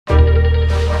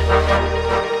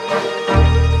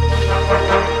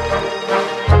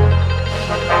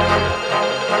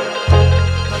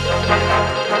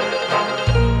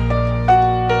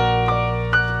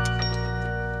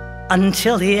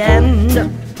until the end,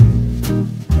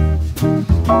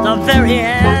 the very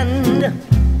end.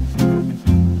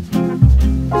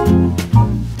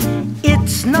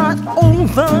 It's not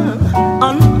over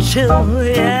until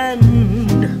the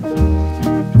end.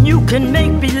 You can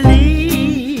make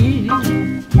believe,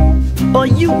 or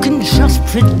you can just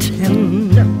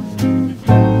pretend.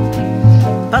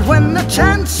 But when the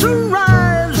chance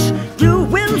arrives, you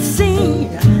will see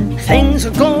things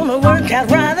are gonna work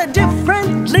out rather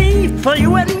differently for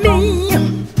you and me.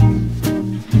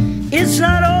 It's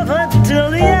not over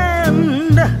till the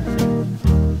end.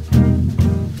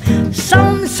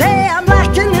 Some say I'm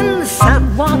lacking in the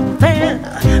savoir faire,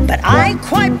 but I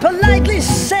quite politely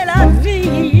said la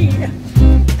vie.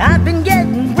 I've been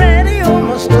getting ready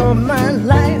almost all my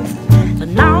life,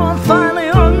 and now I'm finally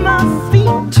on my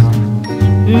feet.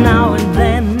 Now and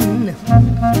then,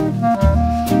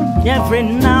 every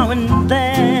now and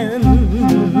then,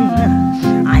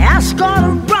 I ask all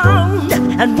around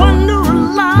and wonder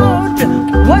aloud,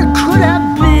 what could have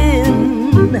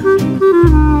been?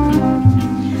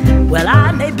 Well,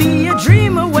 I may be a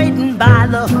dreamer waiting by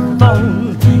the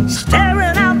phone,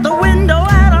 staring out the window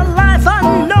at a life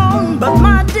unknown. But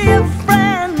my dear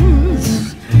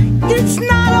friends, it's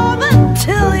not over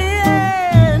till the end.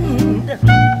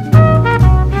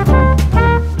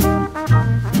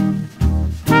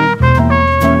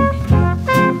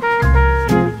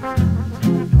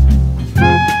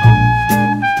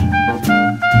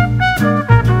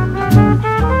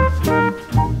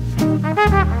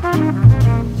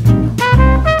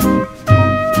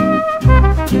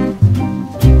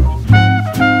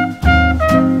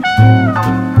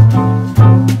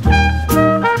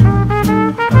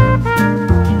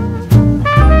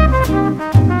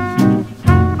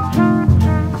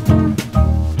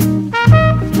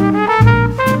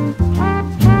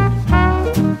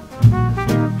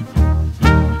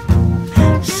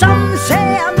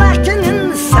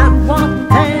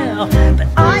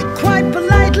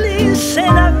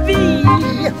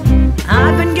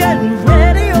 I've been getting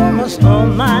ready almost all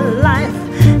my life,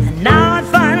 and now I'm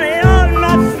finally on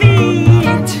my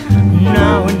feet.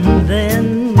 Now and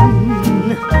then,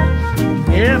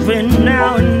 every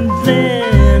now and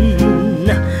then,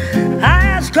 I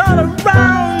ask all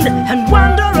around and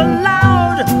wonder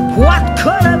aloud, what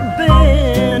could have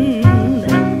been?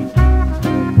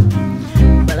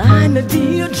 But I may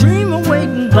be a dreamer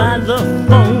waiting by the